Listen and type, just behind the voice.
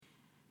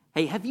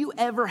Hey, have you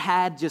ever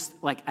had just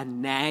like a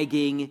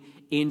nagging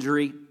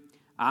injury?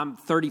 I'm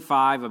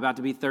 35, about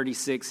to be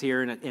 36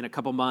 here in a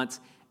couple months,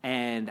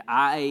 and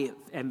I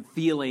am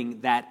feeling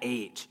that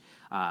age.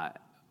 I've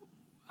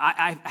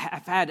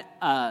had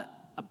a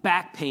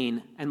back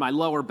pain in my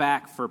lower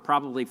back for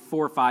probably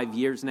 4 or 5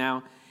 years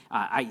now.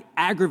 I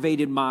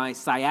aggravated my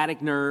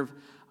sciatic nerve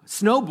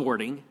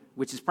snowboarding,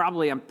 which is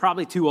I'm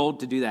probably too old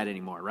to do that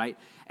anymore, right?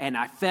 And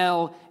I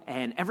fell,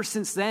 and ever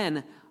since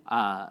then,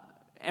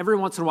 every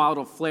once in a while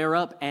it'll flare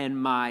up, and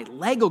my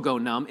leg will go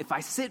numb if I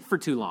sit for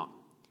too long.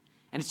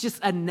 And it's just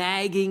a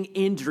nagging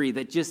injury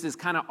that just is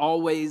kind of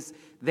always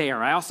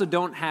there. I also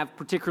don't have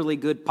particularly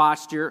good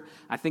posture.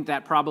 I think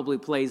that probably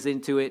plays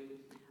into it.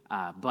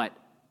 But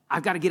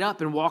I've got to get up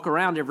and walk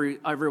around every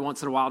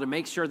once in a while to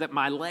make sure that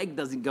my leg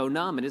doesn't go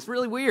numb, and it's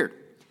really weird.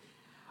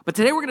 But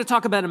today we're going to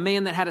talk about a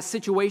man that had a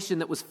situation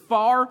that was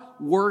far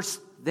worse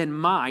than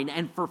mine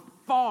and for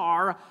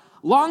far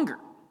longer.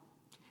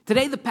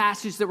 Today, the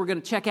passage that we're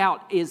going to check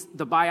out is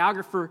the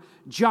biographer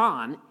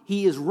John.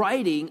 He is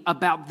writing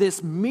about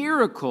this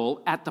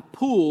miracle at the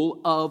pool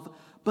of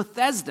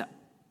Bethesda.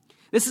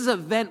 This is an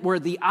event where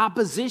the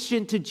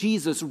opposition to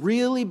Jesus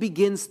really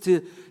begins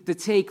to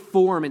take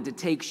form and to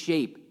take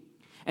shape.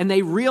 And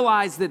they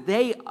realize that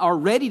they are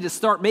ready to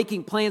start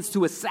making plans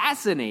to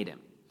assassinate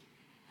him.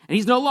 And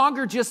he's no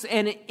longer just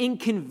an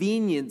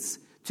inconvenience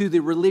to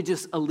the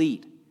religious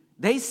elite.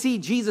 They see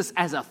Jesus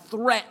as a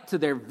threat to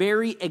their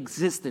very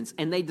existence,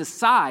 and they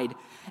decide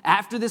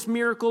after this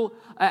miracle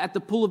at the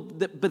pool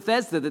of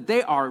Bethesda that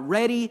they are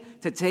ready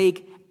to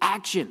take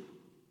action.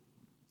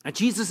 Now,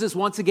 Jesus is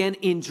once again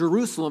in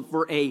Jerusalem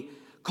for a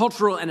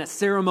cultural and a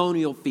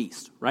ceremonial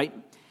feast, right?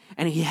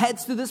 And he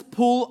heads to this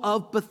pool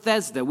of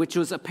Bethesda, which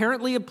was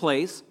apparently a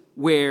place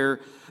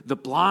where the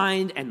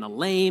blind and the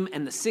lame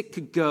and the sick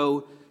could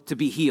go to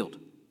be healed.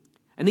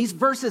 And these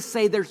verses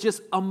say there's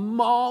just a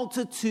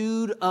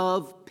multitude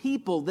of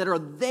people that are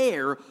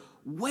there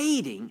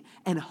waiting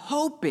and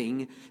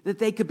hoping that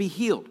they could be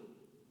healed.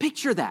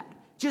 Picture that.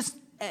 Just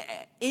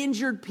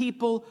injured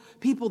people,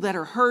 people that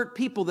are hurt,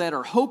 people that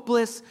are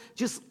hopeless,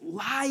 just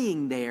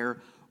lying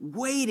there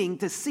waiting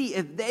to see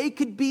if they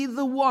could be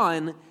the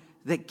one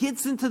that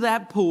gets into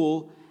that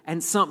pool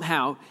and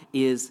somehow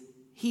is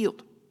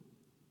healed.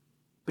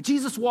 But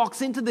Jesus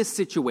walks into this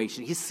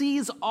situation. He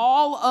sees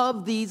all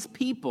of these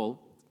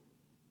people,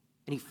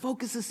 and he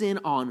focuses in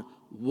on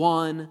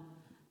one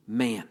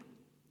man.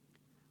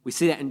 We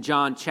see that in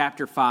John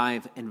chapter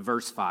 5 and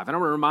verse 5. And I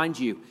want to remind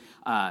you,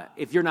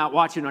 if you're not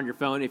watching on your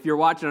phone, if you're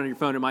watching on your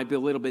phone, it might be a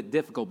little bit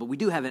difficult, but we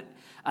do have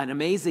an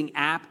amazing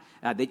app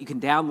that you can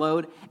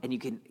download, and you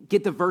can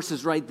get the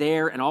verses right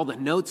there, and all the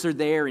notes are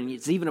there, and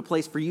it's even a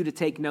place for you to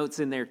take notes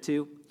in there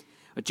too.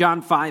 But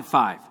John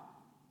 5:5,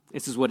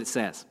 this is what it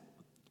says.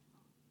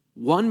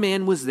 One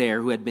man was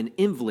there who had been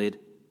invalid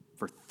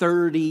for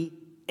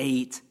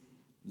 38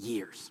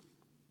 years.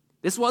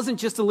 This wasn't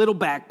just a little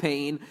back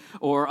pain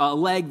or a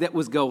leg that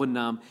was going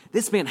numb.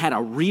 This man had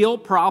a real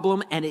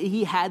problem, and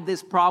he had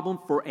this problem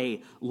for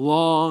a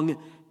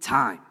long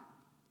time.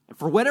 And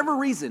for whatever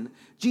reason,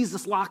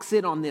 Jesus locks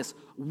in on this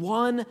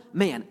one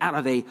man out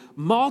of a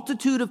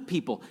multitude of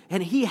people,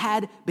 and he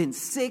had been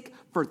sick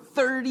for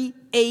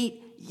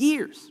 38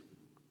 years.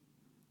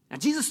 Now,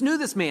 Jesus knew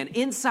this man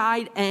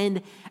inside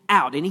and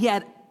out, and he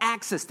had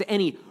access to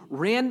any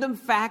random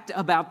fact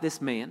about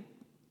this man.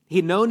 He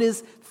had known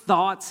his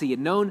thoughts. He had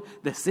known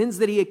the sins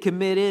that he had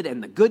committed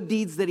and the good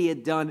deeds that he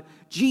had done.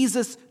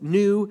 Jesus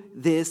knew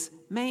this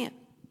man,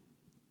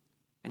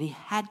 and he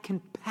had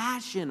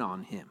compassion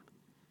on him.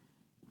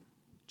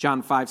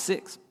 John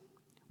 5:6.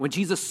 When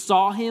Jesus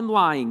saw him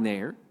lying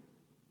there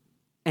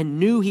and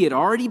knew he had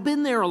already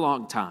been there a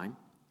long time,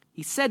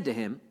 he said to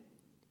him,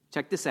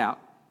 check this out,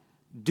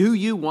 "Do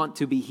you want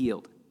to be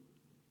healed?"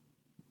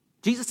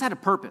 Jesus had a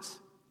purpose.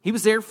 He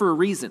was there for a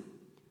reason.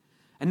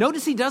 And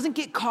notice he doesn't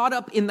get caught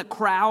up in the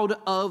crowd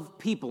of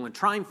people and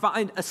try and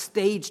find a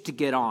stage to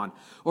get on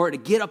or to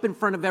get up in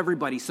front of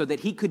everybody so that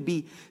he could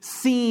be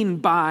seen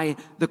by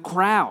the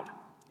crowd.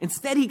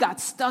 Instead, he got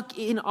stuck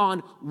in on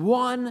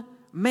one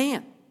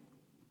man.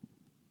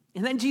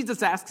 And then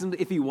Jesus asks him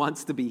if he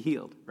wants to be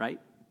healed, right?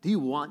 Do you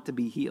want to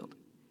be healed?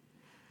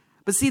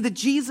 But see, that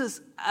Jesus,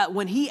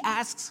 when he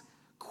asks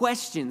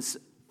questions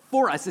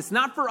for us, it's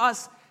not for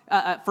us,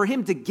 for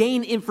him to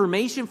gain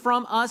information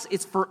from us.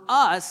 It's for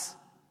us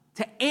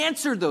to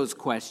answer those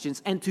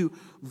questions and to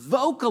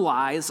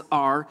vocalize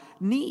our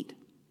need.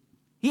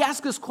 He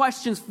asks us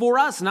questions for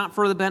us, not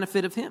for the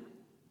benefit of him.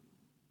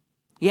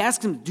 He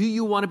asked him, do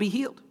you want to be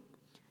healed?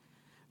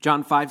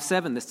 John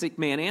 5:7, the sick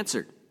man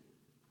answered,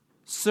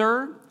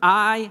 "Sir,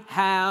 I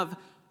have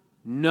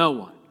no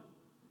one."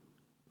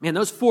 Man,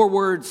 those 4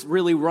 words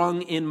really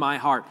rung in my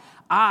heart.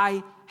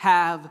 I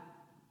have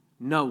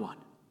no one.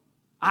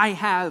 I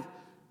have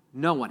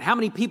no one. How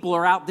many people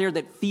are out there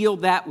that feel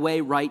that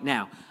way right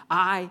now?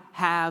 I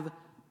have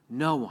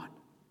no one.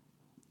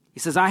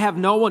 He says, I have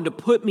no one to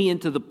put me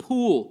into the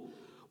pool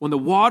when the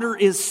water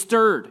is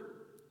stirred.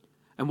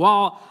 And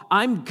while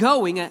I'm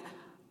going,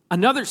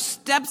 another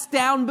steps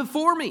down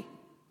before me.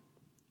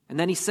 And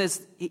then he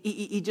says,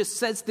 he just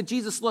says to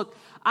Jesus, look,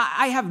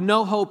 I have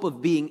no hope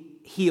of being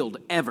healed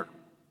ever.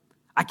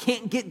 I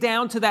can't get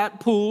down to that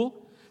pool.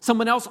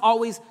 Someone else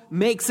always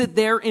makes it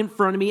there in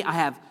front of me. I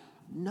have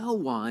no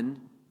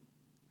one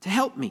to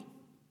help me.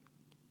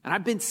 And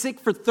I've been sick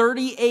for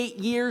 38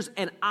 years,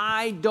 and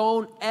I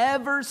don't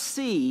ever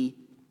see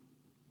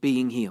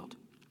being healed.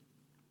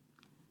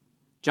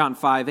 John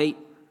 5:8,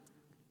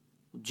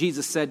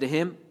 Jesus said to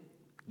him,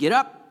 get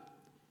up,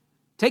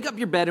 take up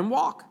your bed and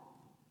walk.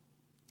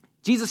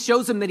 Jesus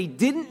shows him that he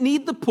didn't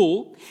need the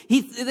pool.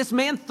 This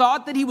man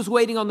thought that he was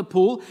waiting on the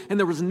pool, and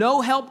there was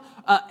no help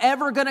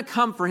ever going to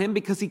come for him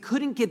because he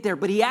couldn't get there.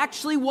 But he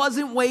actually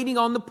wasn't waiting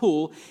on the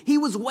pool. He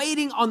was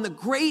waiting on the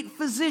great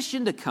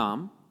physician to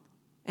come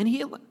and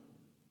heal him.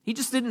 He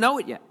just didn't know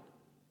it yet.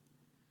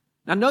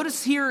 Now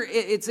notice here,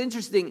 it's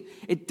interesting.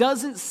 It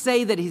doesn't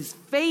say that his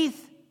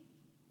faith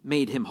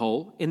made him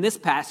whole in this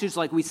passage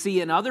like we see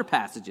in other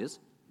passages.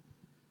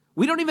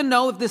 We don't even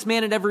know if this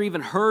man had ever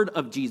even heard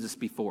of Jesus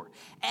before.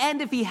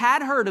 And if he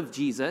had heard of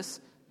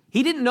Jesus,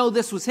 he didn't know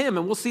this was him,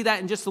 and we'll see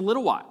that in just a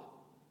little while.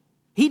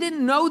 He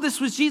didn't know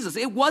this was Jesus.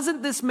 It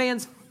wasn't this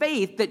man's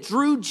faith that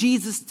drew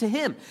Jesus to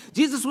him.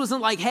 Jesus wasn't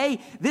like, hey,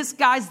 this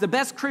guy's the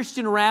best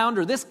Christian around,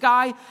 or this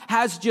guy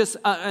has just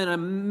an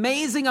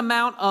amazing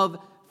amount of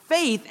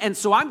faith, and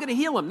so I'm going to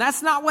heal him.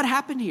 That's not what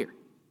happened here.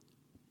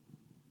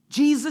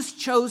 Jesus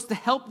chose to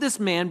help this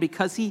man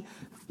because he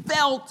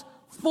felt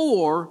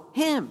for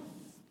him.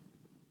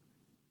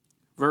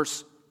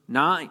 Verse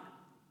 9,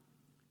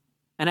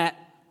 and at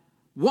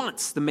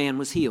once the man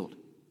was healed,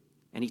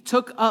 and he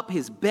took up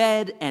his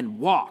bed and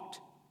walked.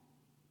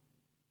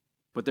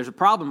 But there's a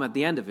problem at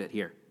the end of it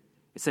here.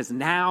 It says,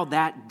 now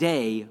that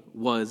day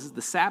was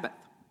the Sabbath.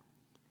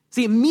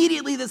 See,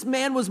 immediately this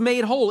man was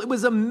made whole. It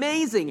was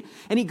amazing.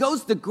 And he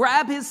goes to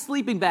grab his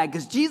sleeping bag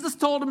because Jesus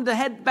told him to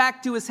head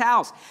back to his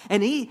house.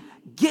 And he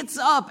gets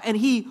up and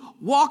he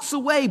walks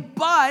away,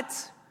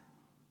 but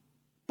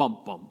bum,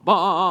 bum,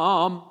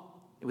 bum.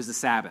 It was the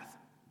Sabbath.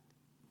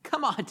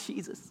 Come on,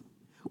 Jesus.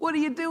 What are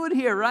you doing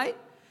here, right?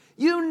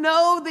 You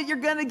know that you're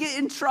going to get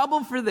in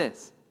trouble for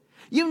this.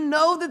 You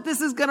know that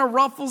this is going to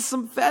ruffle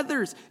some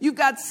feathers. You've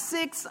got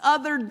 6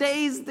 other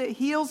days to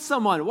heal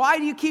someone. Why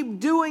do you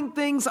keep doing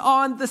things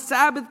on the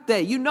Sabbath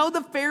day? You know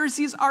the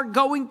Pharisees are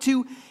going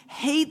to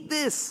hate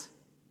this.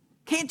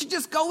 Can't you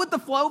just go with the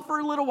flow for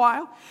a little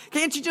while?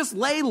 Can't you just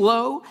lay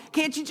low?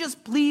 Can't you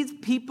just please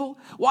people?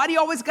 Why do you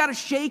always got to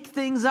shake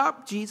things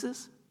up,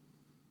 Jesus?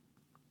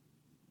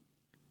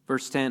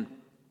 Verse 10.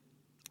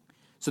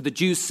 So the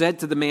Jews said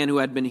to the man who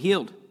had been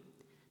healed,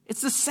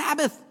 it's the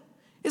Sabbath.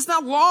 It's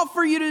not law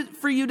for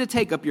you to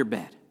take up your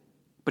bed.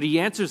 But he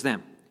answers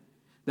them,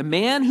 the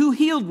man who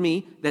healed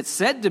me that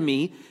said to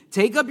me,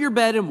 take up your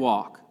bed and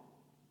walk.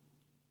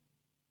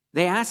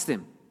 They asked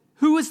him,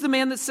 who is the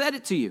man that said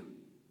it to you?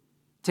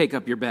 Take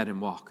up your bed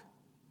and walk.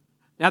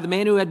 Now the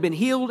man who had been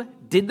healed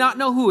did not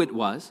know who it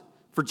was,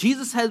 for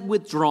Jesus had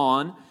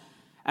withdrawn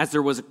as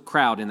there was a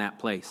crowd in that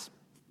place.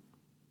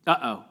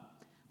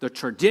 The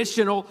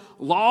traditional,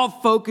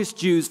 law-focused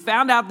Jews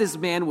found out this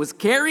man was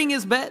carrying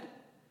his bed.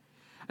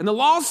 And the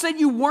law said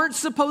you weren't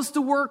supposed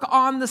to work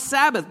on the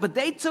Sabbath, but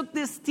they took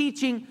this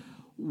teaching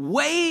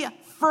way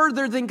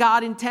further than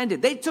God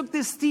intended. They took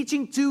this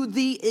teaching to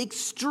the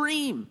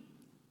extreme.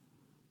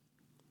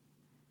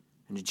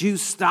 And the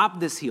Jews stopped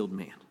this healed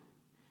man.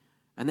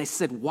 And they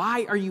said,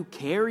 why are you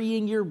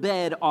carrying your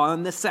bed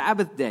on the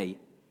Sabbath day?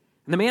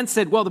 And the man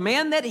said, well, the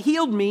man that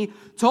healed me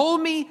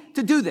told me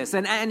to do this.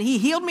 And he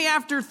healed me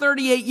after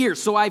 38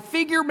 years. So I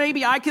figure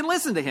maybe I can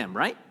listen to him,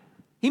 right?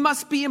 He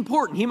must be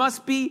important. He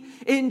must be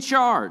in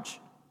charge.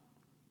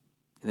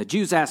 And the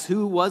Jews asked,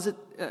 who was it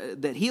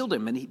that healed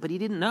him? But he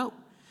didn't know.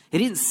 He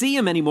didn't see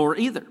him anymore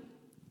either.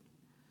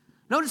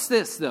 Notice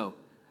this, though,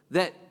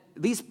 that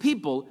these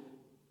people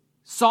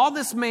saw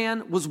this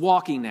man was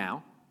walking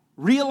now,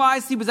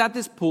 realized he was at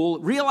this pool,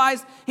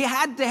 realized he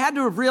had to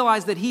have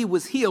realized that he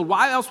was healed.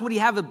 Why else would he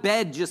have a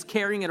bed just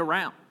carrying it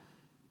around?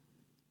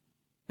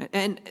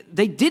 And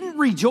they didn't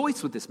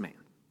rejoice with this man.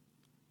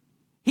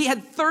 He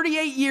had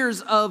 38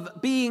 years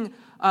of being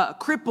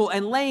crippled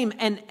and lame,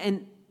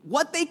 and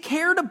what they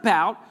cared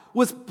about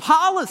was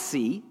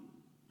policy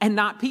and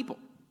not people.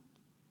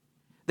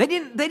 They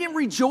didn't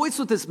rejoice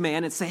with this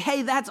man and say,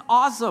 hey, that's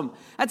awesome.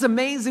 That's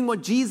amazing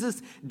what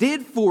Jesus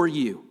did for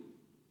you.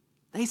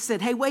 They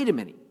said, hey, wait a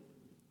minute.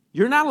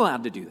 You're not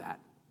allowed to do that.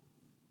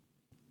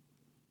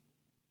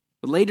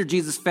 But later,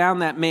 Jesus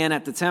found that man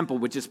at the temple,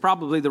 which is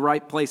probably the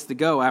right place to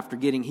go after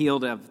getting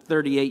healed of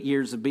 38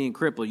 years of being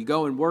crippled. You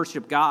go and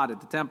worship God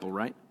at the temple,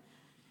 right?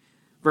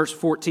 Verse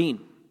 14.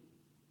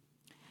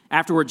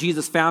 Afterward,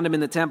 Jesus found him in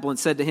the temple and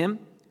said to him,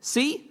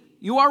 see,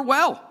 you are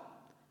well.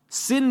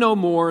 Sin no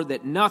more,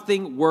 that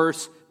nothing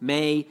worse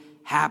may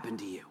happen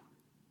to you.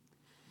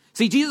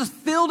 See, Jesus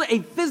filled a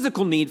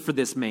physical need for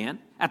this man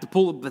at the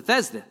pool of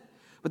Bethesda,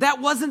 but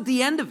that wasn't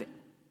the end of it.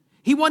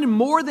 He wanted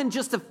more than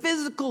just a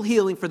physical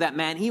healing for that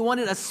man. He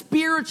wanted a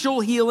spiritual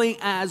healing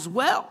as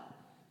well.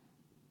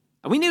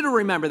 And we need to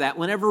remember that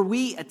whenever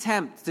we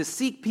attempt to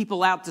seek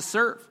people out to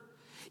serve.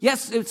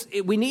 Yes,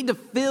 we need to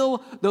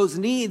fill those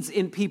needs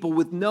in people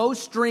with no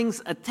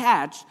strings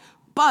attached,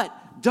 but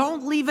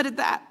don't leave it at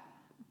that.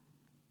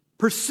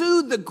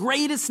 Pursue the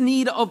greatest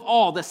need of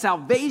all, the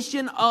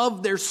salvation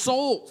of their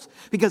souls.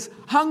 Because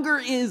hunger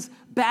is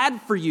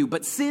bad for you,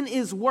 but sin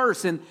is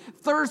worse. And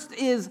thirst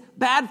is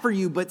bad for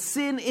you, but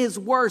sin is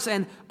worse.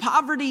 And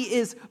poverty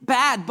is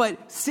bad,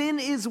 but sin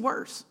is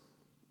worse.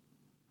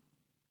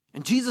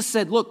 And Jesus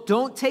said, look,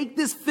 don't take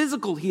this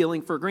physical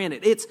healing for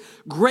granted. It's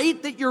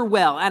great that you're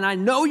well, and I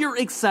know you're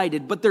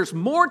excited, but there's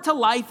more to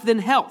life than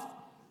health.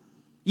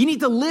 You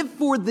need to live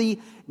for the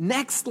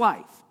next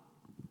life.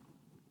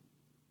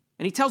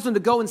 And he tells them to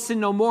go and sin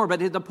no more,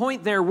 but the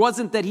point there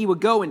wasn't that he would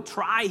go and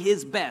try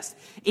his best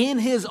in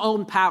his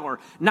own power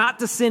not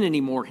to sin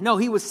anymore. No,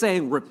 he was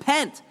saying,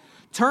 repent,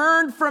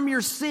 turn from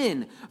your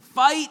sin,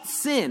 fight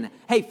sin.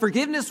 Hey,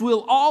 forgiveness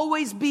will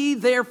always be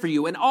there for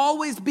you and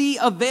always be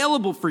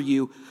available for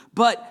you,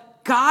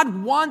 but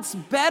God wants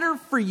better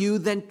for you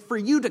than for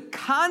you to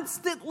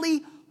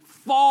constantly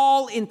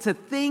fall into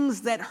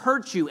things that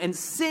hurt you, and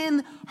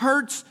sin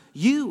hurts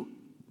you.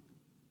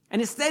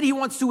 And instead, he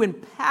wants to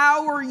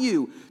empower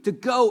you to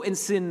go and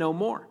sin no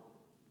more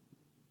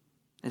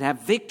and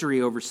have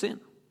victory over sin.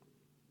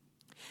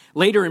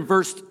 Later in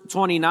verse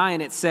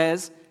 29, it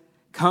says,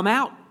 come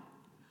out,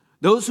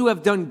 those who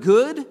have done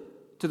good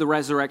to the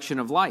resurrection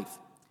of life,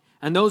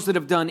 and those that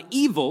have done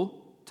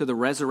evil to the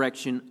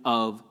resurrection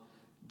of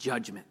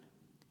judgment.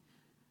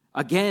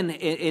 Again,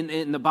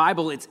 in the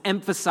Bible, it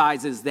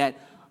emphasizes that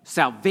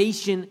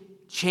salvation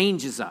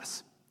changes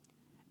us.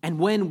 And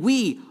when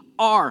we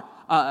are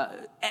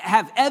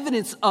have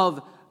evidence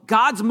of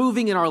God's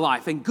moving in our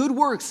life and good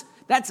works,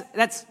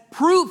 that's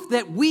proof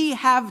that we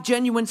have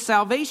genuine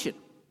salvation.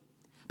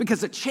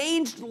 Because a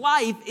changed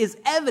life is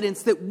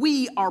evidence that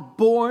we are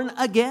born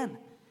again.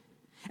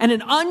 And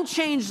an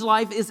unchanged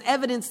life is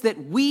evidence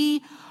that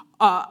we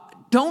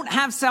don't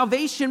have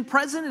salvation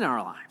present in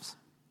our lives.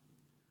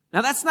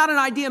 Now, that's not an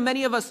idea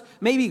many of us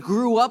maybe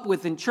grew up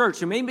with in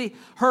church, or maybe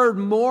heard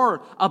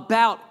more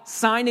about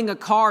signing a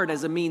card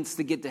as a means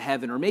to get to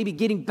heaven, or maybe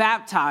getting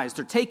baptized,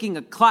 or taking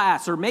a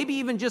class, or maybe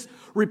even just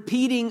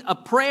repeating a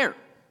prayer.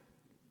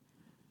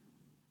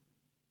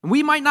 And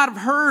we might not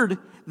have heard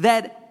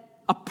that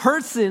a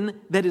person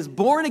that is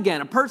born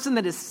again, a person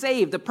that is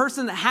saved, a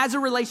person that has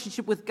a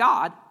relationship with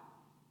God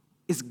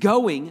is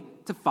going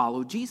to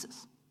follow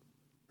Jesus.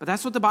 But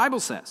that's what the Bible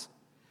says.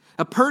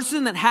 A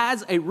person that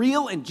has a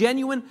real and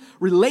genuine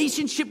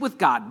relationship with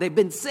God, they've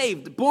been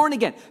saved, born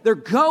again, they're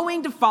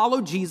going to follow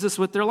Jesus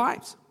with their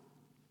lives.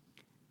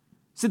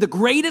 So the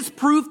greatest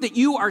proof that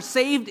you are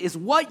saved is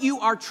what you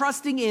are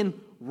trusting in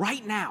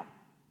right now.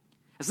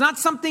 It's not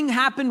something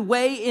happened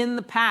way in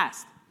the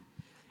past.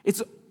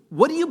 It's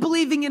what are you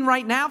believing in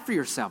right now for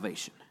your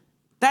salvation?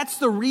 That's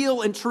the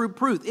real and true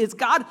proof. Is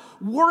God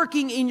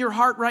working in your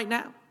heart right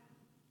now?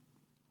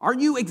 Are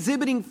you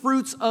exhibiting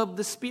fruits of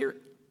the Spirit?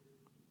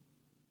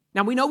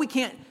 Now, we know we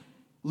can't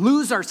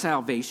lose our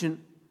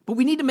salvation, but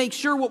we need to make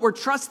sure what we're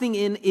trusting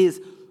in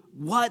is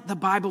what the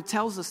Bible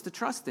tells us to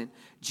trust in.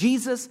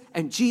 Jesus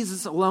and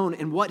Jesus alone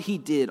and what he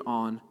did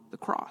on the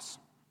cross.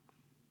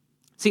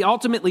 See,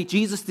 ultimately,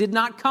 Jesus did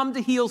not come to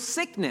heal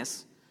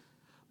sickness,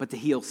 but to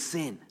heal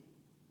sin.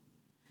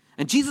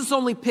 And Jesus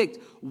only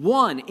picked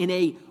one in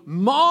a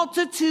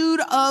multitude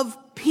of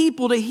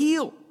people to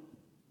heal.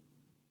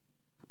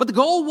 But the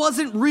goal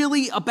wasn't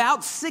really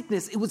about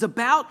sickness. It was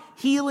about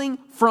healing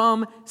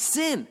from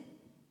sin.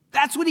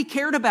 That's what he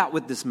cared about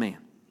with this man.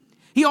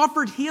 He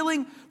offered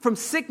healing from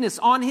sickness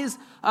on his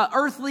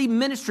earthly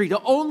ministry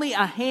to only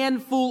a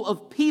handful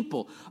of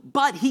people.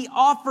 But he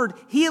offered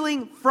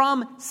healing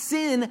from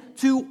sin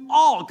to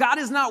all. God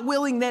is not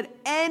willing that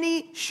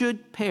any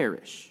should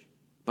perish,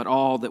 but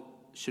all that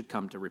should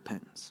come to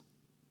repentance.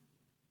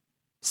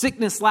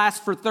 Sickness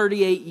lasts for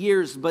 38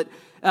 years, but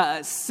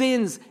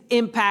sin's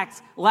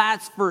impact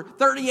lasts for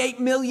 38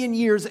 million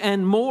years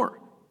and more.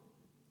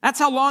 That's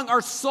how long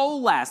our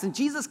soul lasts. And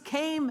Jesus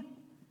came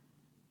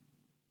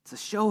to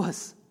show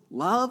us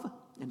love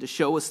and to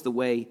show us the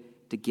way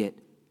to get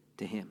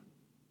to him.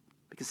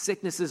 Because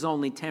sickness is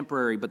only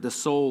temporary, but the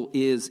soul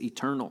is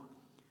eternal.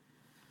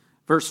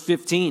 Verse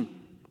 15,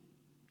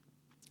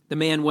 the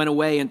man went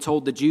away and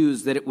told the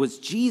Jews that it was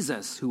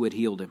Jesus who had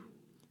healed him.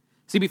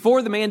 See,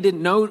 before the man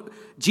didn't know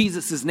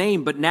Jesus'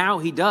 name, but now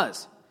he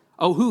does.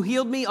 Oh, who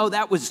healed me? Oh,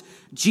 that was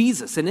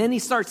Jesus. And then he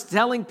starts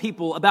telling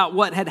people about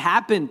what had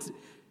happened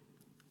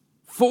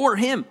for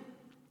him.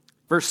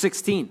 Verse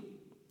 16.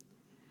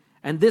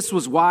 And this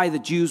was why the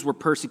Jews were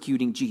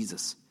persecuting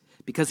Jesus,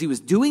 because he was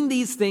doing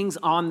these things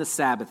on the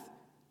Sabbath.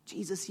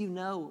 Jesus, you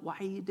know, why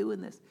are you doing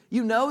this?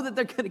 You know that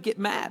they're going to get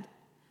mad.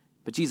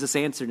 But Jesus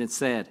answered and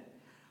said,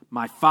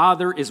 my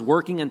Father is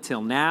working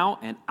until now,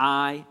 and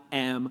I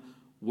am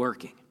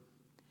working.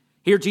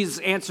 Here Jesus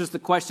answers the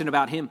question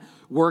about him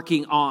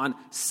working on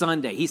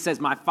Sunday. He says,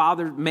 my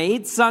Father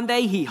made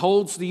Sunday. He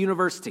holds the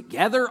universe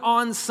together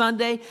on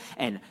Sunday.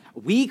 And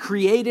we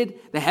created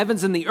the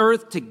heavens and the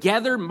earth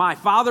together. My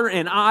Father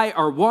and I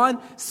are one.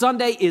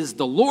 Sunday is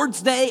the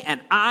Lord's day,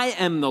 and I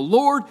am the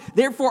Lord.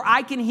 Therefore,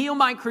 I can heal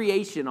my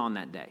creation on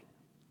that day.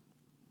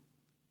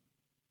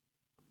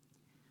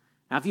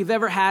 Now, if you've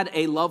ever had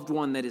a loved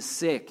one that is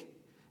sick,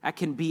 that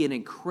can be an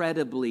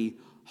incredibly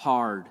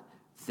hard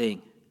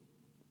thing.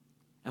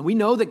 And we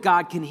know that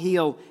God can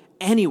heal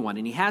anyone,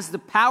 and he has the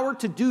power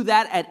to do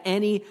that at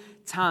any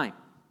time.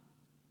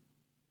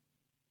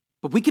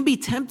 But we can be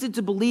tempted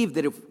to believe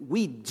that if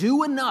we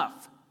do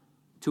enough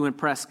to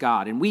impress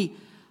God, and we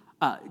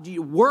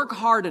work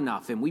hard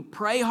enough, and we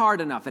pray hard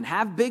enough, and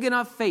have big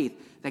enough faith,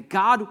 that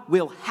God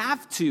will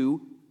have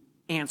to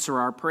answer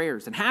our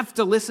prayers and have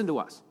to listen to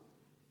us.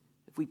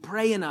 If we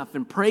pray enough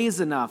and praise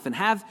enough and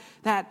have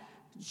that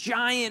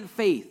giant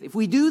faith, if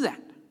we do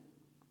that,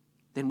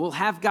 then we'll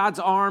have God's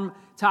arm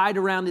tied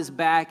around his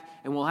back,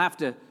 and we'll have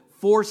to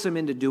force him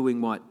into doing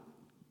what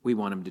we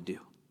want him to do.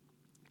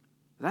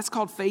 That's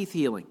called faith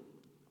healing.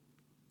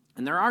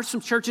 And there are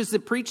some churches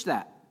that preach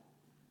that.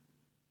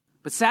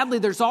 But sadly,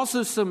 there's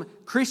also some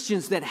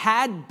Christians that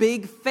had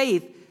big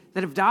faith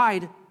that have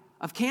died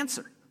of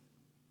cancer.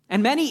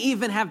 And many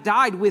even have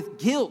died with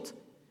guilt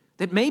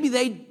that maybe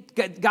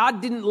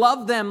God didn't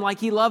love them like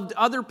he loved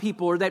other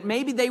people, or that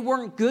maybe they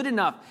weren't good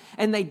enough,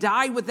 and they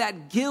died with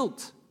that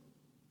guilt.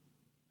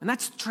 And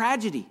that's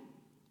tragedy.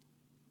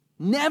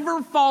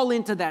 Never fall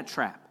into that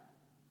trap.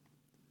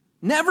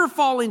 Never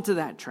fall into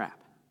that trap.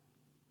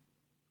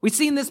 We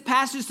see in this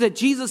passage that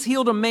Jesus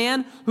healed a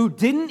man who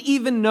didn't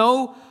even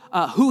know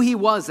who he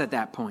was at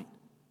that point.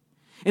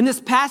 In this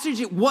passage,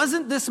 it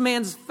wasn't this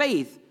man's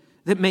faith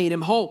that made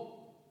him whole.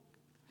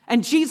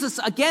 And Jesus,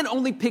 again,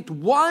 only picked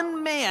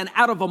one man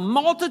out of a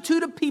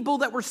multitude of people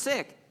that were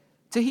sick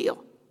to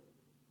heal.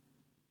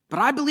 But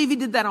I believe he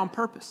did that on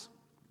purpose.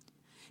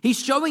 He's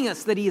showing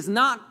us that he is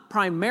not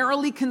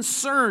primarily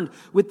concerned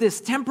with this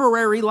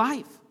temporary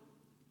life.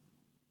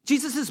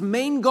 Jesus'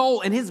 main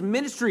goal in his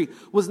ministry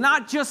was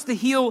not just to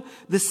heal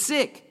the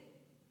sick,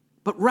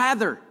 but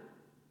rather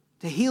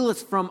to heal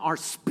us from our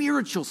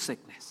spiritual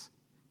sickness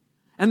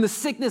and the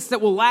sickness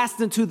that will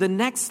last into the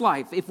next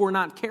life if we're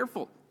not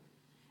careful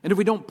and if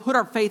we don't put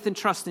our faith and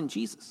trust in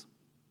Jesus.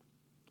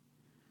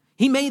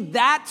 He made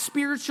that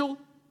spiritual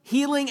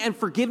healing and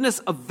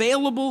forgiveness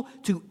available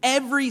to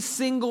every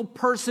single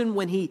person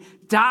when he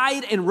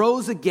died and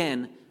rose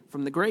again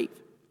from the grave.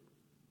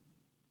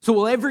 So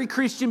will every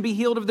Christian be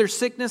healed of their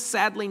sickness?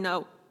 Sadly,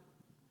 no.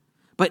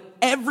 But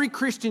every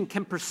Christian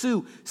can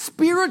pursue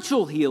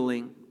spiritual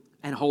healing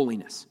and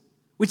holiness,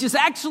 which is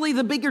actually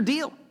the bigger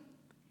deal.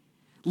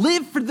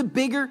 Live for the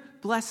bigger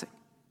blessing.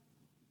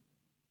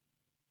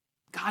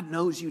 God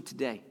knows you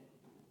today.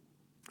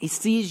 He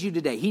sees you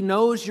today. He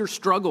knows your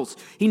struggles.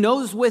 He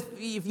knows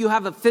if you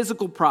have a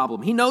physical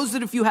problem. He knows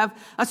that if you have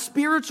a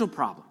spiritual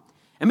problem.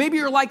 And maybe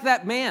you're like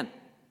that man.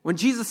 When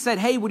Jesus said,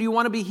 hey, would you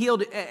want to be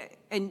healed?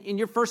 And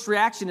your first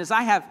reaction is,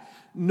 I have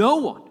no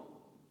one.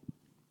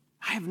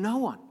 I have no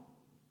one.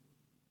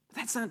 But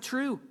that's not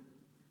true.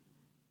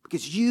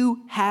 Because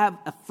you have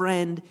a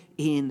friend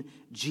in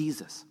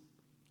Jesus.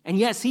 And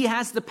yes, he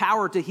has the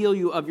power to heal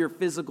you of your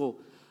physical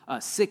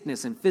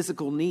sickness and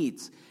physical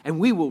needs. And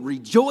we will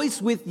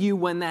rejoice with you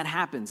when that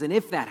happens and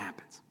if that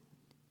happens.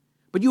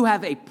 But you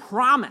have a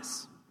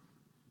promise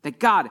that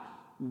God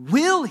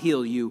will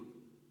heal you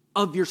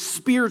of your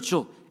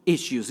spiritual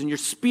issues and your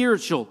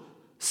spiritual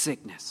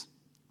sickness.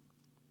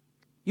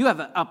 You have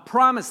a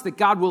promise that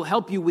God will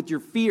help you with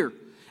your fear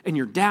and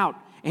your doubt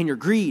and your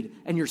greed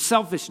and your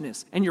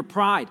selfishness and your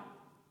pride.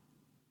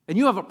 And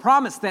you have a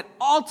promise that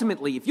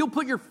ultimately, if you'll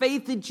put your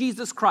faith in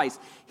Jesus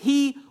Christ,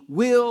 he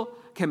will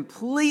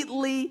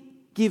completely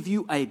give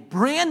you a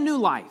brand new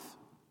life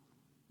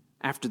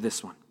after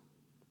this one.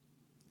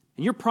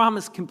 And you're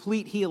promised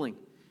complete healing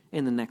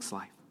in the next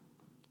life.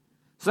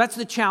 So that's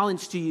the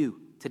challenge to you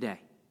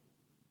today.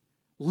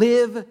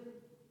 Live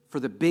for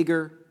the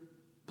bigger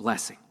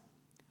blessing.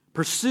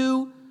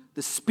 Pursue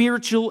the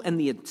spiritual and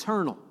the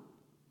eternal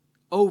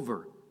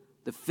over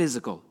the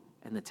physical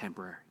and the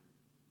temporary.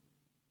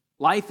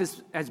 Life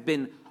has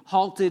been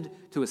halted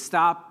to a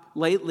stop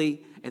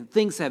lately, and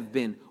things have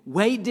been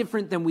way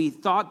different than we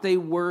thought they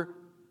were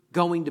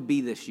going to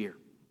be this year.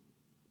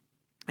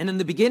 And in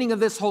the beginning of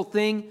this whole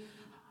thing,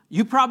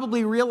 you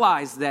probably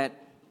realized that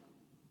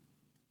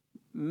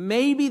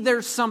maybe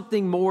there's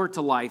something more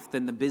to life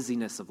than the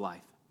busyness of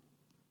life.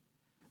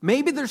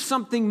 Maybe there's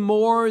something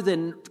more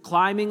than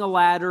climbing a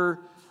ladder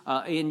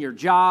in your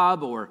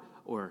job or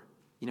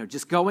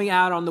just going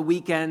out on the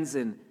weekends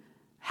and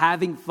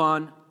having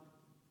fun.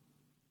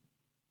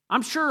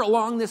 I'm sure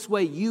along this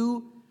way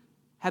you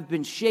have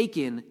been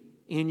shaken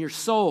in your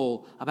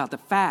soul about the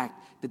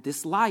fact that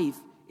this life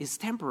is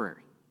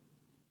temporary.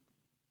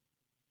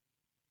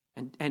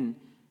 And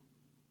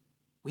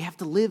we have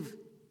to live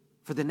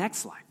for the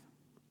next life.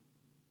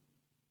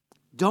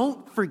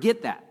 Don't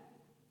forget that.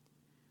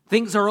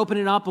 Things are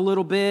opening up a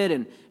little bit,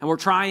 and we're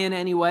trying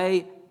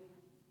anyway.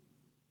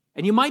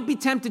 And you might be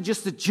tempted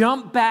just to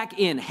jump back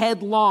in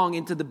headlong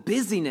into the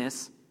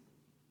busyness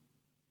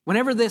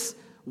whenever this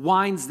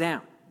winds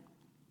down.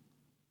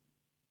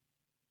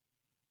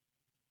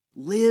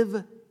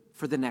 Live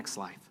for the next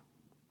life.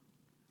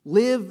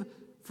 Live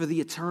for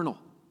the eternal.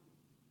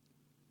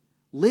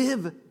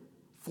 Live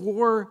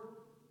for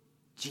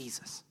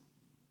Jesus.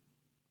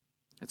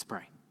 Let's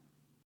pray.